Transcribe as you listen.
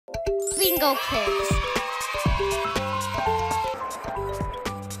Bingo Kids.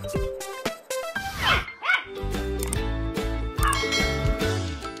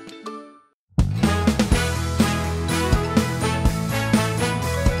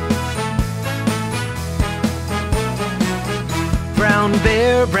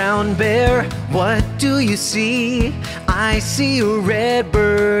 Brown bear, what do you see? I see a red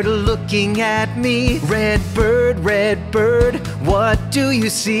bird looking at me. Red bird, what do you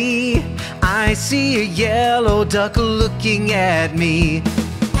see? I see a yellow duck looking at me.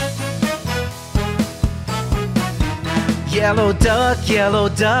 Yellow duck,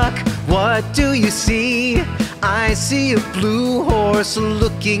 what do you see? I see a blue horse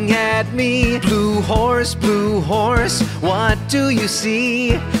looking at me. Blue horse, what do you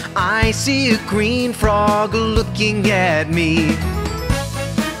see? I see a green frog looking at me.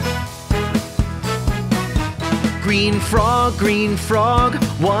 Green frog,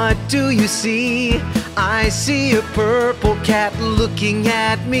 what do you see? I see a purple cat looking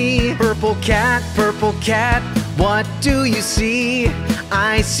at me. Purple cat, what do you see?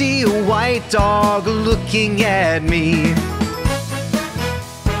 I see a white dog looking at me.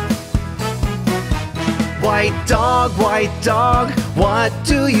 White dog, what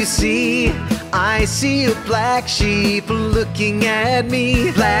do you see? I see a black sheep looking at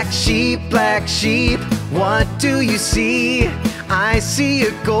me. Black sheep, what do you see? I see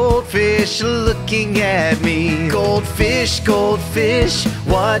a goldfish looking at me. Goldfish,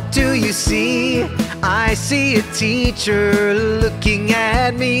 what do you see? I see a teacher looking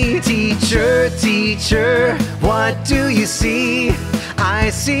at me. Teacher, what do you see? I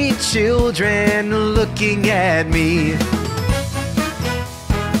see children looking at me.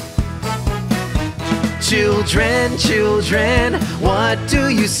 Children, what do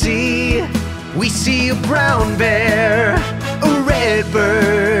you see? We see a brown bear, a red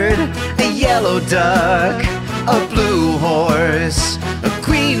bird, a yellow duck, a blue horse, a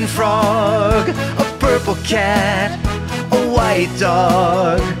green frog, a purple cat, a white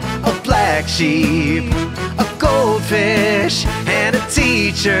dog, a black sheep, a goldfish, and a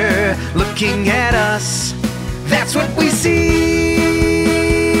teacher looking at us. That's what we see.